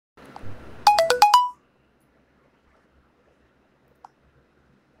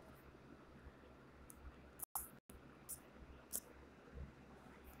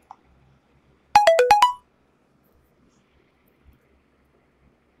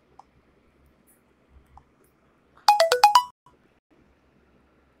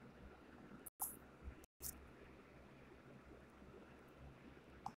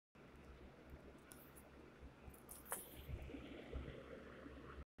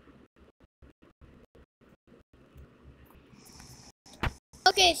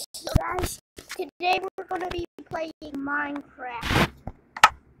Okay, so guys, today we're going to be playing Minecraft.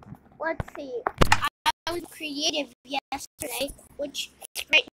 Let's see. I was creative yesterday, which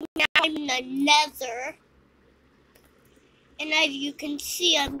right now I'm in the nether. And as you can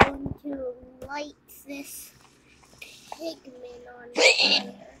see, I'm going to light this pigment on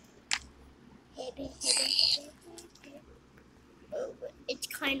fire. Oh, but it's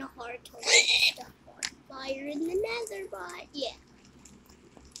kind of hard to light stuff on fire in the nether, but yeah.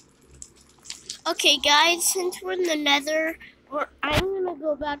 Okay, guys, since we're in the nether, I'm gonna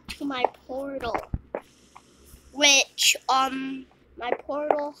go back to my portal, which my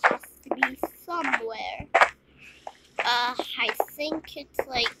portal has to be somewhere. I think it's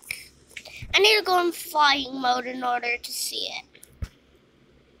like I need to go in flying mode in order to see it.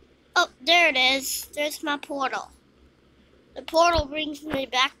 Oh, there it is. There's my portal. The portal brings me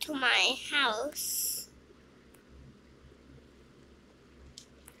back to my house.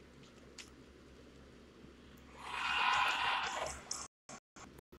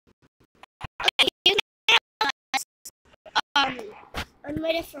 I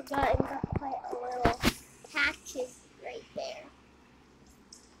might have forgotten to put a little patches right there.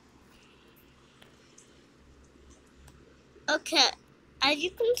 Okay, as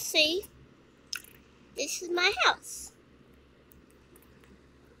you can see, this is my house.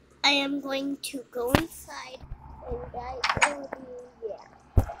 I am going to go inside, and guys, will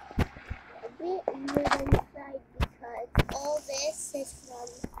be, a bit weird inside because all this is from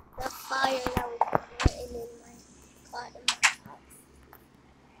the fire that was burning in my house.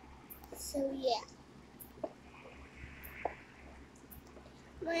 So yeah.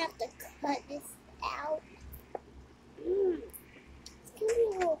 I'm gonna have to cut this out. It's gonna be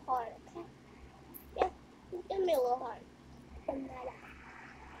a little hard, okay? Yeah, it's gonna be a little hard. Cutting that out.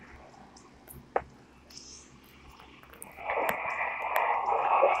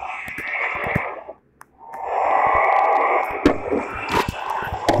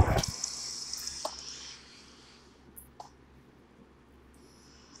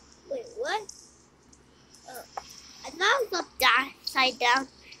 Wait, what? Oh, I thought I was upside down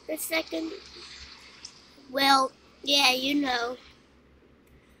for a second. Well, yeah, you know.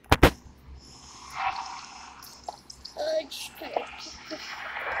 Just gotta keep this.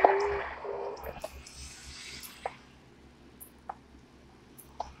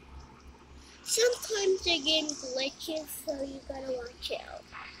 Sometimes the game glitches, so you gotta watch out.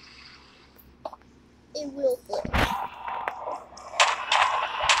 It will glitch.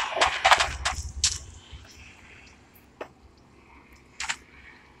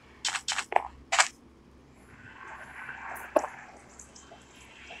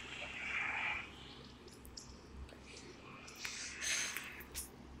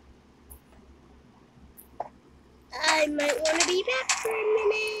 I might want to be back for a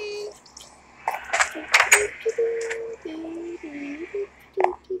minute.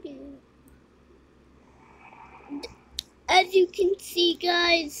 As you can see,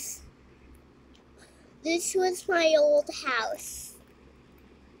 guys, this was my old house.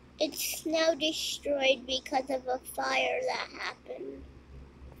 It's now destroyed because of a fire that happened.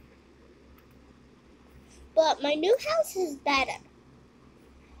 But my new house is better.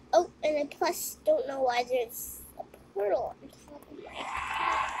 Oh, and I plus don't know why there's a portal on top of my house.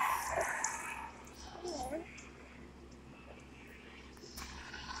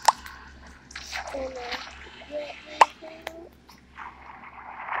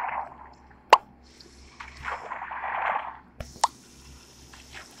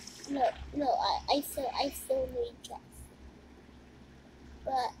 No, I still need chests.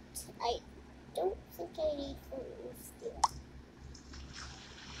 But I don't think I need food still.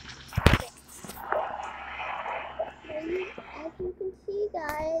 Okay. As you can see,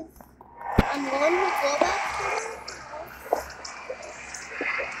 guys, I'm going to go back to my house.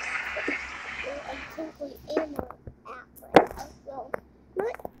 I think we am at my house. Well,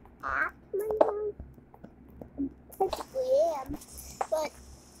 not at my house. I technically am, but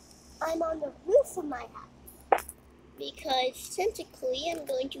I'm on the roof of my house. Because technically I'm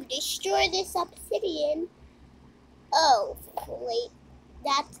going to destroy this obsidian. Oh, wait.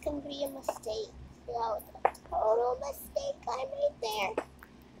 That's going to be a mistake. That was a total mistake I made there.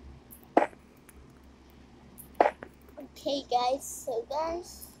 Okay, guys. So,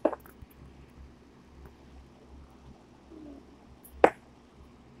 guys.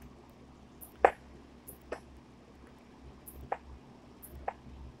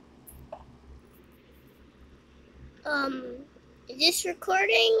 Is this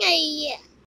recording? Yeah.